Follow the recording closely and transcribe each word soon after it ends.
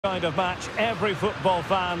Kind of match every football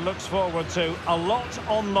fan looks forward to. A lot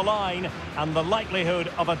on the line and the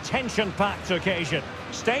likelihood of a tension-packed occasion.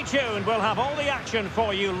 Stay tuned, we'll have all the action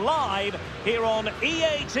for you live here on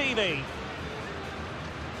EA TV.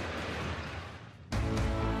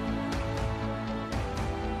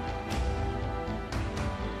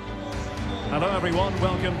 Hello everyone,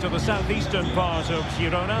 welcome to the southeastern part of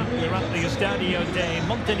Girona. We're at the Estadio de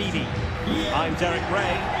Montilivi. I'm Derek Ray,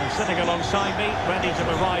 and sitting alongside me, ready to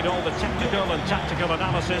provide all the technical and tactical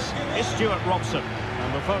analysis, is Stuart Robson.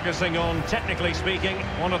 And we're focusing on, technically speaking,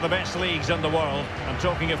 one of the best leagues in the world. I'm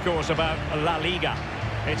talking, of course, about La Liga.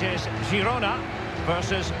 It is Girona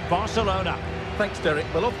versus Barcelona. Thanks, Derek.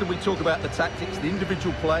 Well, often we talk about the tactics, the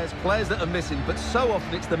individual players that are missing, but so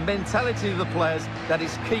often it's the mentality of the players that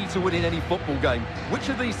is key to winning any football game. Which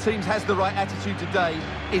of these teams has the right attitude today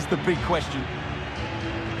is the big question.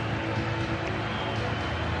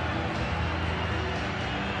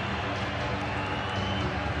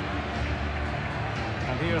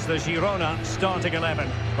 Here's the Girona starting 11.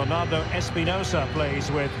 Bernardo Espinosa plays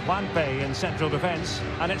with Juanpe in central defence.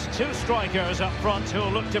 And it's two strikers up front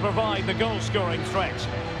who'll look to provide the goal-scoring threat.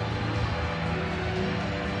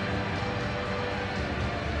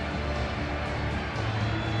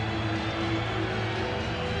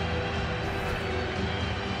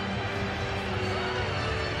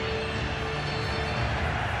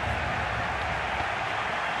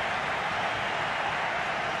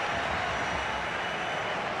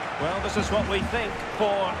 Well, this is what we think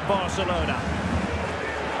for Barcelona.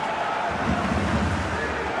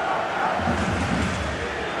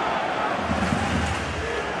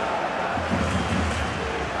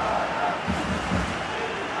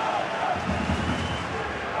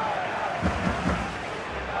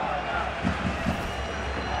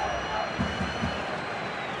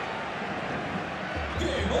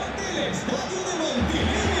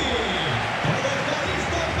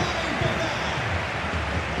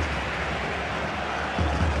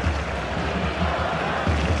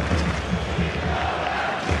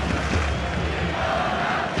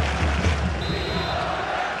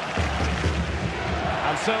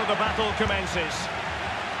 So the battle commences.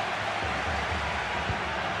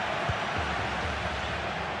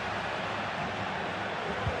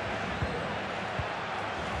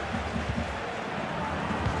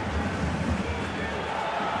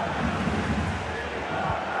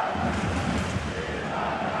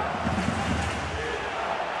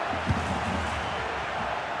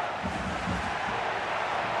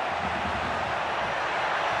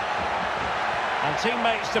 And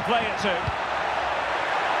teammates to play it to.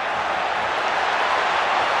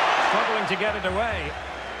 Struggling to get it away.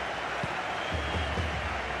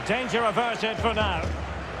 Danger averted for now.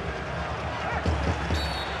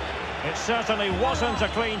 It certainly wasn't a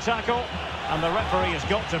clean tackle, and the referee has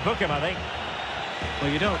got to book him, I think.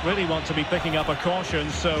 Well, you don't really want to be picking up a caution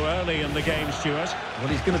so early in the game, Stuart. Well,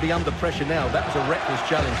 he's going to be under pressure now. That was a reckless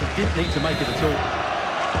challenge. He didn't need to make it at all.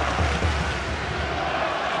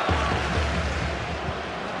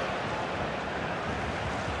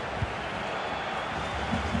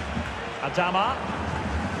 Adama.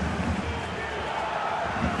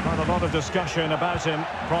 Quite a lot of discussion about him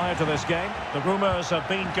prior to this game. The rumours have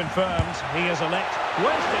been confirmed. He is elect.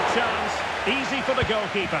 Wasted chance. Easy for the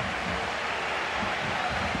goalkeeper.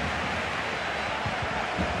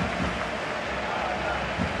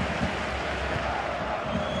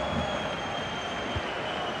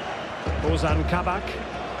 Ozan Kabak.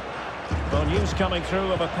 Well, news coming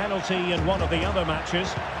through of a penalty in one of the other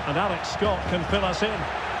matches, and Alex Scott can fill us in.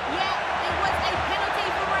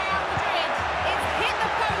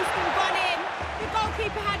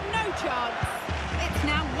 Chance. It's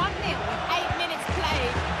now 1-0 with 8 minutes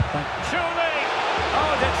played. Surely!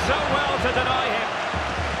 Oh, did so well to deny him.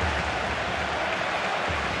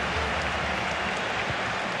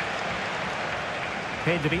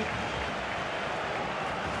 Pedri.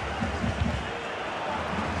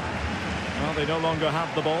 Well, they no longer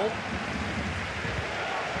have the ball.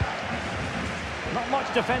 Not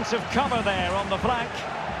much defensive cover there on the flank.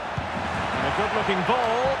 And a good-looking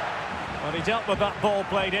ball. Well, he dealt with that ball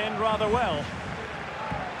played in rather well.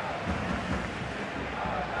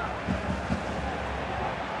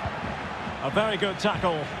 A very good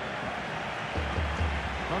tackle.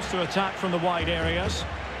 Wants to attack from the wide areas.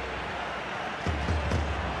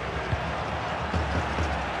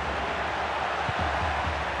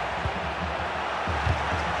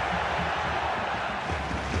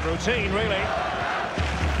 Routine, really.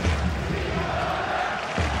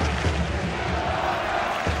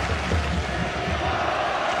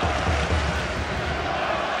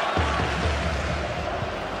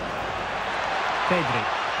 Pedri.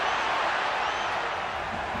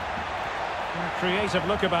 A creative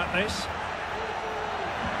look about this.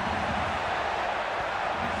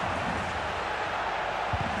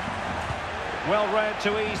 Well read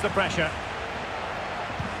to ease the pressure.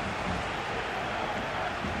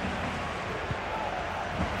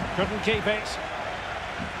 Couldn't keep it.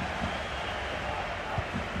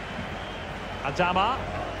 Adama.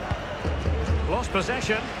 Lost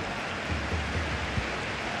possession.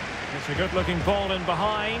 It's a good-looking ball in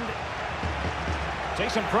behind.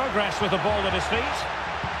 Decent progress with the ball at his feet.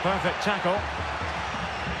 Perfect tackle.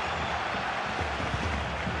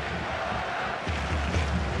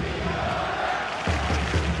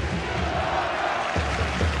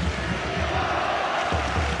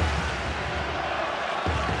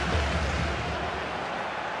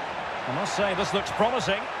 I must say, this looks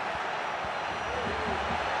promising.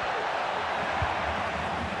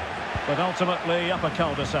 But ultimately up a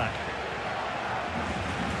cul-de-sac.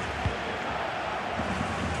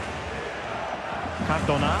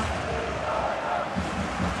 Cardona.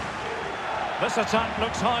 This attack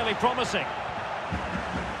looks highly promising.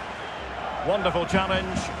 Wonderful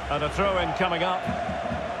challenge and a throw-in coming up.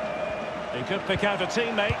 He could pick out a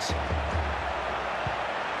teammate.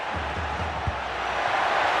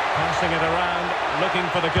 Passing it around, looking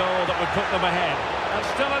for the goal that would put them ahead. And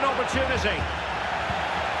still an opportunity.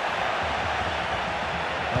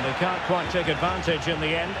 And they can't quite take advantage in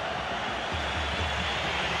the end.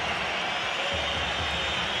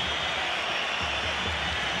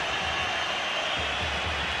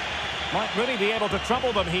 Might really be able to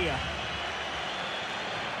trouble them here.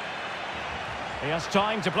 He has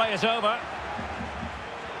time to play it over.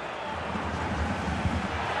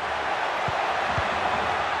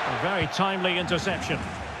 A very timely interception.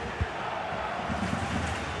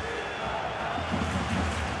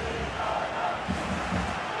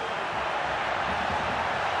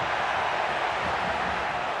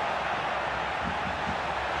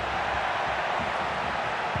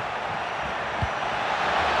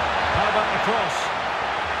 Cross.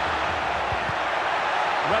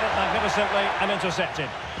 Read it magnificently and intercepted.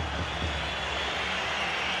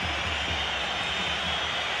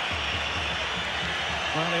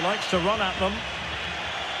 Well, he likes to run at them.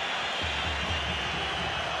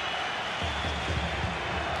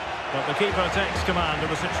 But the keeper takes command of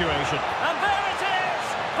the situation. And there it is!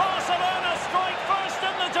 Barcelona strike first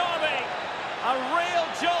in the derby. A real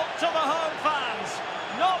jolt to the home fans.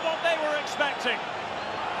 Not what they were expecting.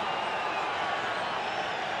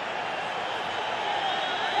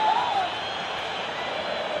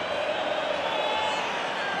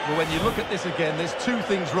 Well, when you look at this again, there's two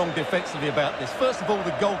things wrong defensively about this. First of all,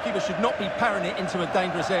 the goalkeeper should not be parrying it into a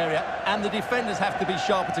dangerous area, and the defenders have to be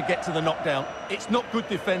sharper to get to the knockdown. It's not good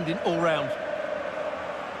defending all round.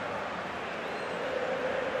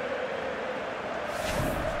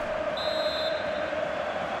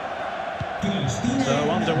 So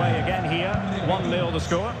underway again here, 1-0 the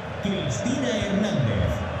score. Cristina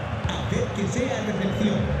Hernández, haced que sea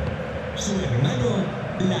recepción. Su hermano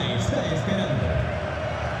la está esperando.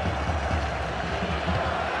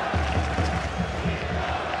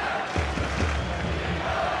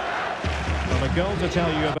 Well, a goal to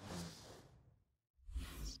tell you about.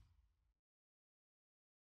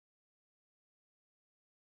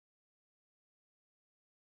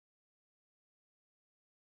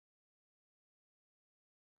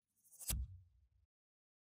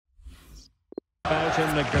 Out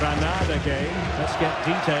in the Granada game. Let's get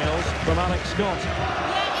details from Alex Scott.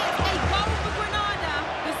 Yeah, it's a goal for Granada.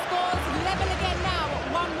 The score's level again now at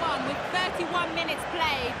 1-1 with 31 minutes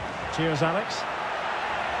played. Cheers, Alex.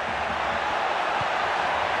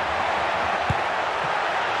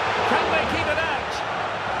 Can they keep it out?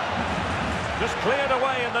 Just cleared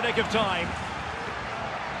away in the nick of time.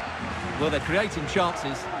 Well, they're creating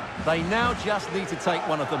chances. They now just need to take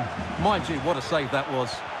one of them. Mind you, what a save that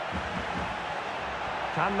was.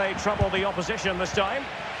 Can they trouble the opposition this time?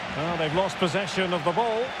 Well, they've lost possession of the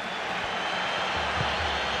ball.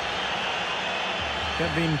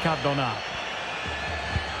 Kevin Cardona.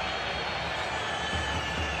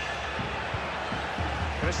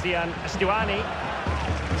 Christian Stuani.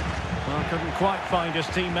 Well, couldn't quite find his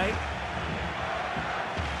teammate.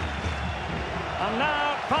 And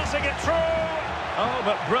now passing it through. Oh,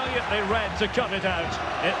 but brilliantly read to cut it out.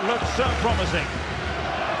 It looks so promising.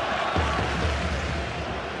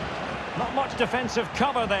 Not much defensive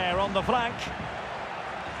cover there on the flank.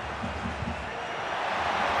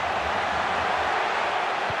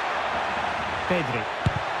 Pedri.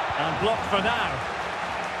 And blocked for now.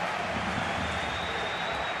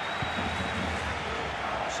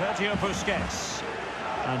 Sergio Busquets.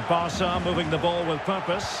 And Barca moving the ball with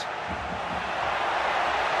purpose.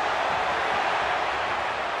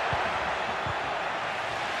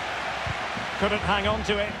 couldn't hang on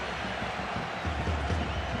to it.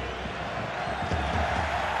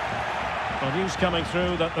 Well, news coming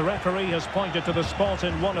through that the referee has pointed to the spot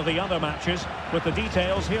in one of the other matches. With the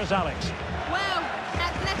details, here's Alex. Well,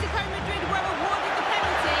 Atletico Madrid were awarded the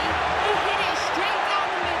penalty. He hit it straight down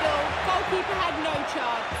the middle. Goalkeeper had no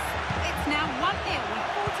chance. It's now 1-0 with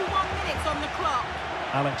 41 minutes on the clock.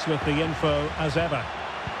 Alex with the info as ever.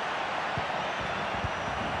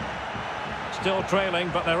 Still trailing,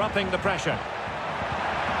 but they're upping the pressure.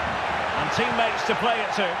 And teammates to play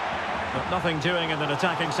it to. But nothing doing in an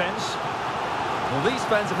attacking sense. Well, these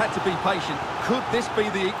fans have had to be patient. Could this be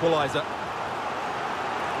the equaliser?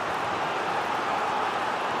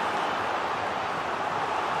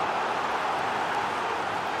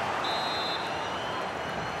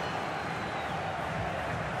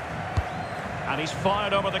 And he's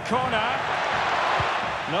fired over the corner.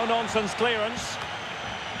 No-nonsense clearance.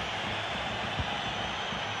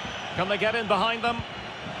 Can they get in behind them?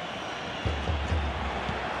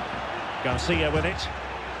 Garcia with it.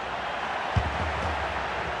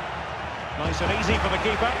 Nice and easy for the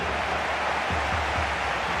keeper.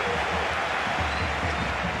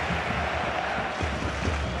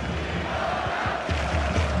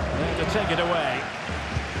 There to take it away.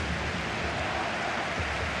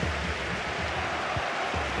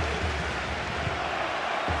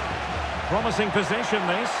 Promising position,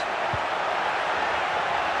 this.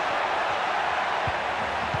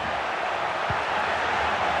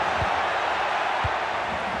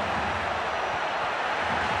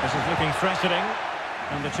 This is looking threatening,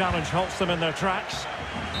 and the challenge halts them in their tracks.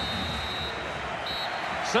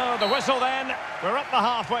 So the whistle then, we're up the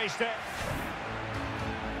halfway step.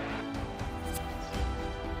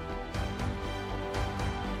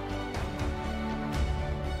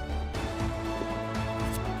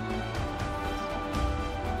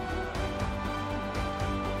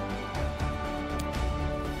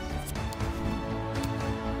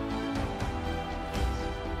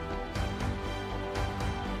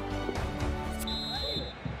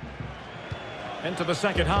 Into the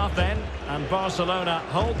second half then, and Barcelona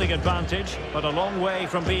hold the advantage, but a long way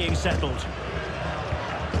from being settled.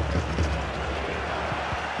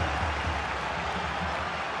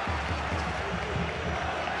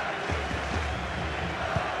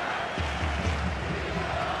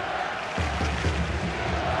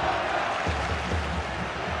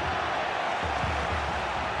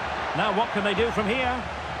 Now what can they do from here?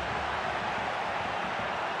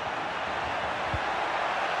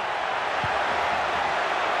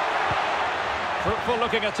 Fruitful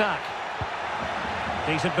looking attack.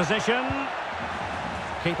 Decent position.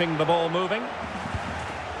 Keeping the ball moving.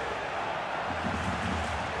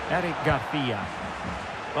 Eric Garcia.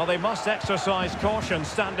 Well, they must exercise caution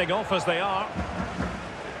standing off as they are.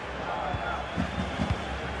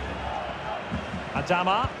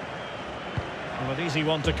 Adama. Well, an easy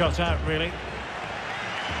one to cut out, really.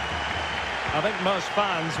 I think most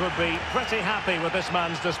fans would be pretty happy with this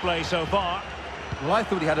man's display so far. Well, I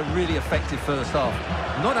thought he had a really effective first half.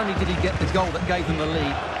 Not only did he get the goal that gave them the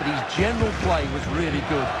lead, but his general play was really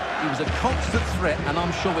good. He was a constant threat, and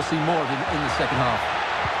I'm sure we'll see more of him in the second half.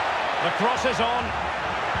 The cross is on.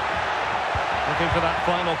 Looking for that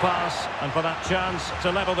final pass and for that chance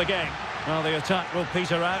to level the game. Well, the attack will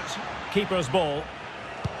peter out. Keeper's ball.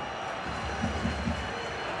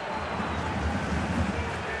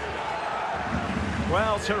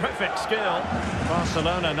 Well, terrific skill.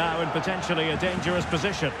 Barcelona now in potentially a dangerous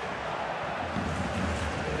position.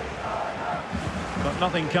 But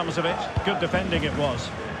nothing comes of it. Good defending it was.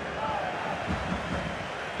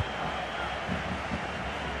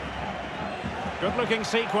 Good-looking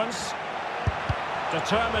sequence.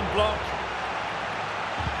 Determined block.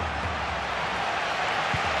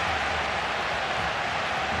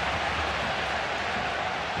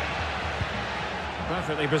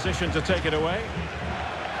 Perfectly positioned to take it away.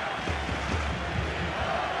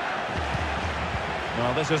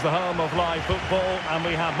 Well, this is the home of live football, and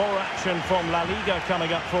we have more action from La Liga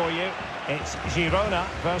coming up for you. It's Girona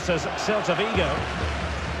versus Celta Vigo.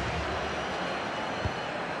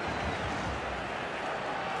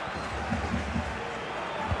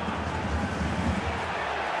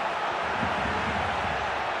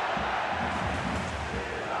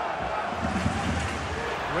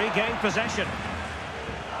 Regained possession.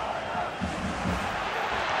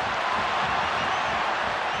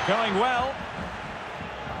 Going well.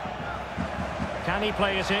 Can he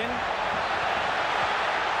play it in?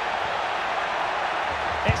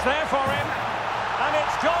 It's there for him. And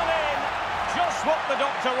it's gone in. Just what the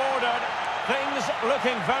doctor ordered. Things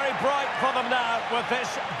looking very bright for them now with this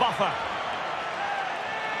buffer.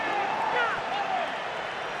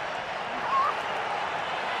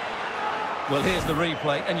 Well, here's the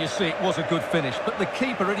replay, and you see it was a good finish. But the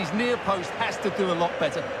keeper at his near post has to do a lot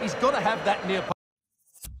better. He's got to have that near post.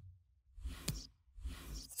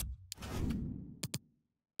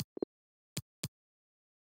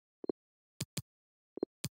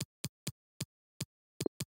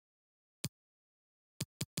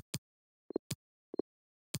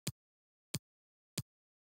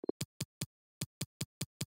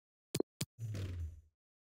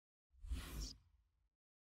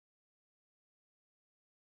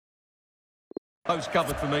 Post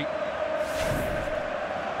covered for me.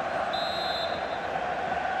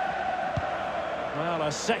 Well,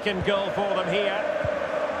 a second goal for them here.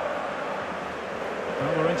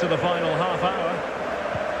 Well, we're into the final half hour.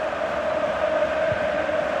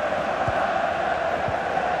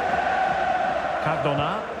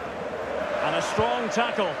 Cardona. And a strong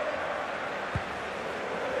tackle.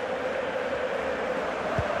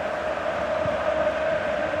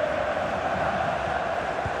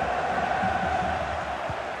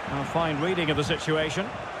 Fine reading of the situation.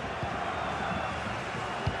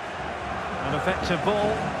 An effective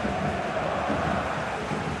ball.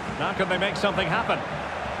 Now can they make something happen?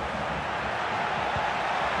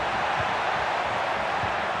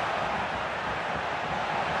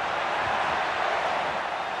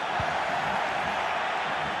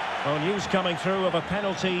 Well, news coming through of a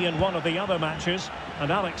penalty in one of the other matches, and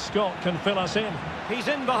Alex Scott can fill us in. He's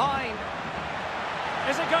in behind.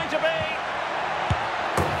 Is it going to be?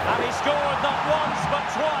 And he scored not once, but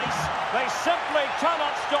twice. They simply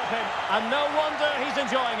cannot stop him. And no wonder he's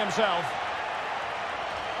enjoying himself.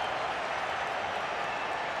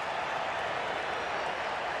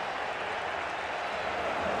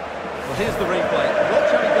 Well, here's the replay. Watch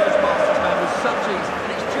how he goes past his man with such ease, and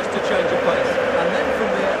it's just a change of pace. And then from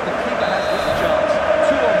there, the keeper has this chance.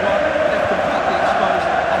 2-on-1, left completely exposed,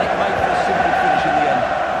 and it made for a simple finish in the end.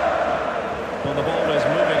 Well, the ball is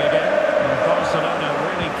moving again, and Barcelona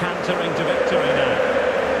really cantering to victory now.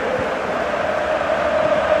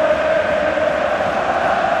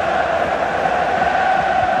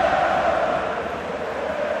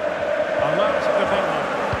 Alert defender.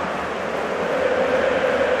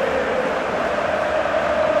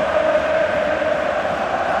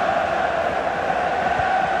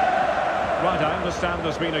 Right, I understand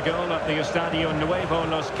there's been a goal at the Estadio Nuevo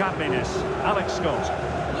Los Cármenes. Alex Scott.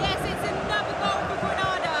 Yes, it's another goal for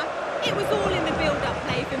Granada. It was all in the build-up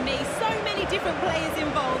play for me. So many different players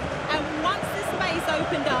involved. And once the space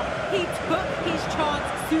opened up, he took his chance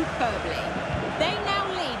superbly. They now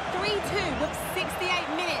lead 3-2 with 68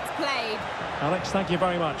 minutes played. Alex, thank you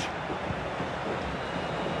very much.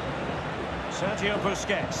 Sergio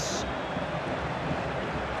Busquets.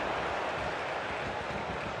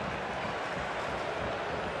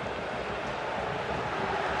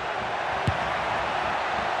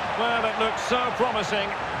 Well, it looked so promising,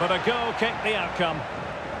 but a goal kicked the outcome.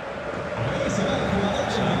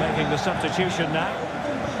 Making the substitution now.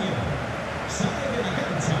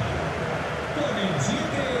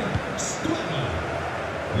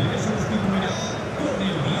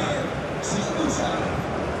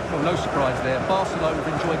 Well, no surprise there. Barcelona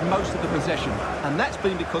have enjoyed most of the possession, and that's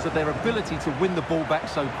been because of their ability to win the ball back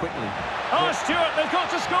so quickly. Oh, Stuart, they've got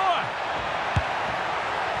to score!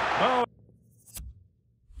 Oh.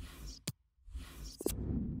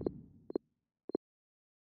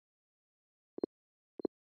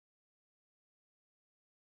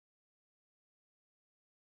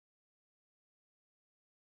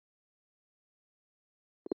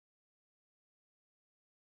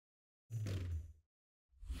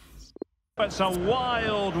 It's a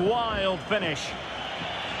wild, wild finish.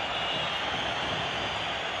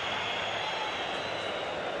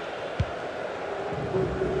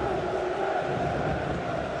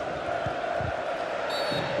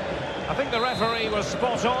 I think the referee was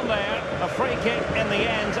spot on there. A free kick in the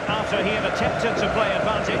end after he had attempted to play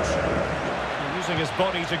advantage. Using his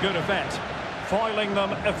body to good effect, foiling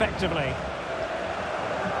them effectively.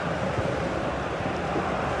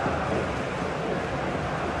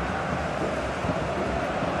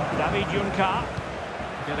 Juncker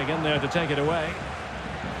getting in there to take it away.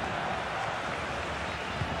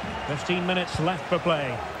 15 minutes left for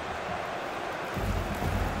play.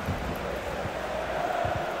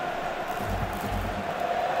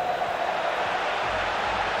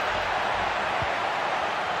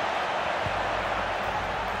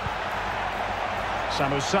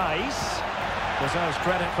 Samu Saiz deserves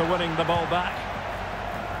credit for winning the ball back.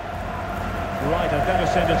 Right, I'd better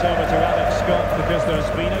send it over to Alex Scott because there's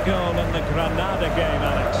been a goal in the Granada game,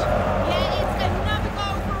 Alex. Yeah, it's another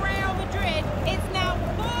goal for Real Madrid. It's now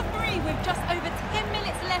 4-3 with just over 10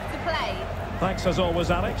 minutes left to play. Thanks as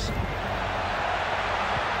always, Alex.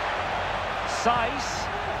 Saiss.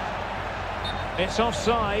 It's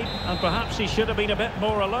offside, and perhaps he should have been a bit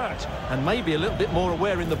more alert. And maybe a little bit more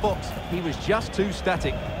aware in the box. He was just too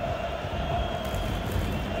static.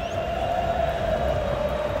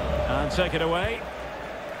 And take it away.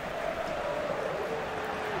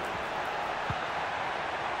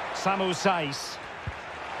 Samu Saiss.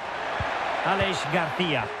 Aleix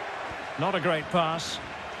Garcia. Not a great pass.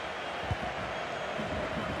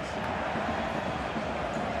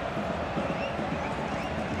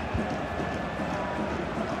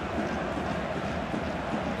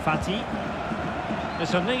 Fati.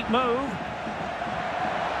 It's a neat move.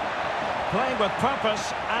 Playing with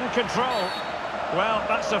purpose and control. Well,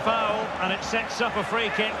 that's a foul, and it sets up a free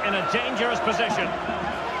kick in a dangerous position.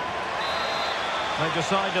 They've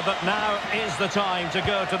decided that now is the time to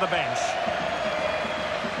go to the bench.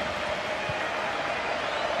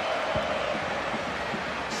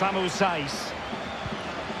 Samu Saiss.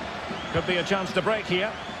 Could be a chance to break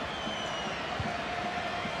here.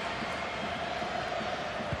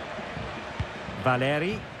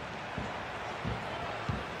 Valeri.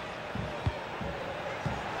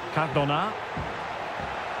 Cardona.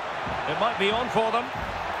 It might be on for them.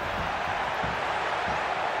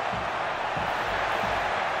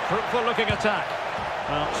 Fruitful looking attack.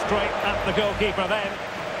 Well, straight at the goalkeeper then.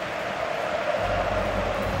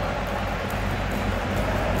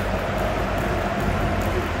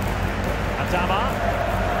 Adama.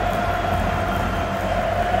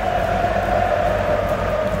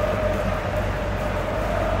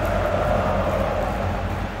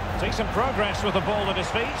 Some progress with the ball at his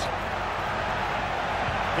feet.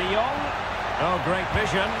 De Jong. Oh, great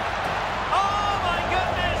vision. Oh, my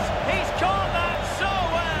goodness! He's caught that so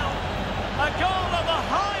well! A goal of the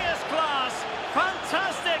highest class.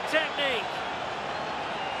 Fantastic technique.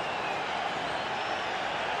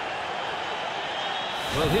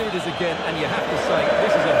 Well, here it is again, and you have to say,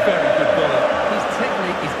 this is a very good goal. His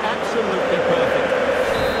technique is absolutely perfect.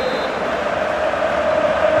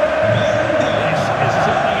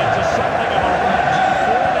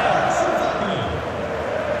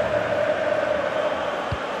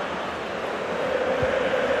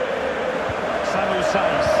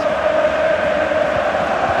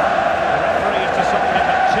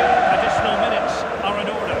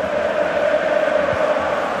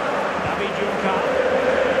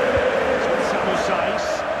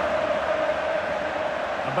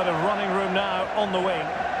 On the wing.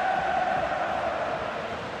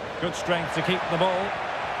 Good strength to keep the ball.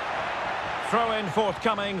 Throw in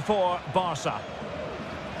forthcoming for Barca.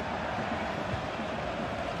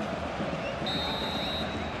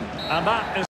 And that is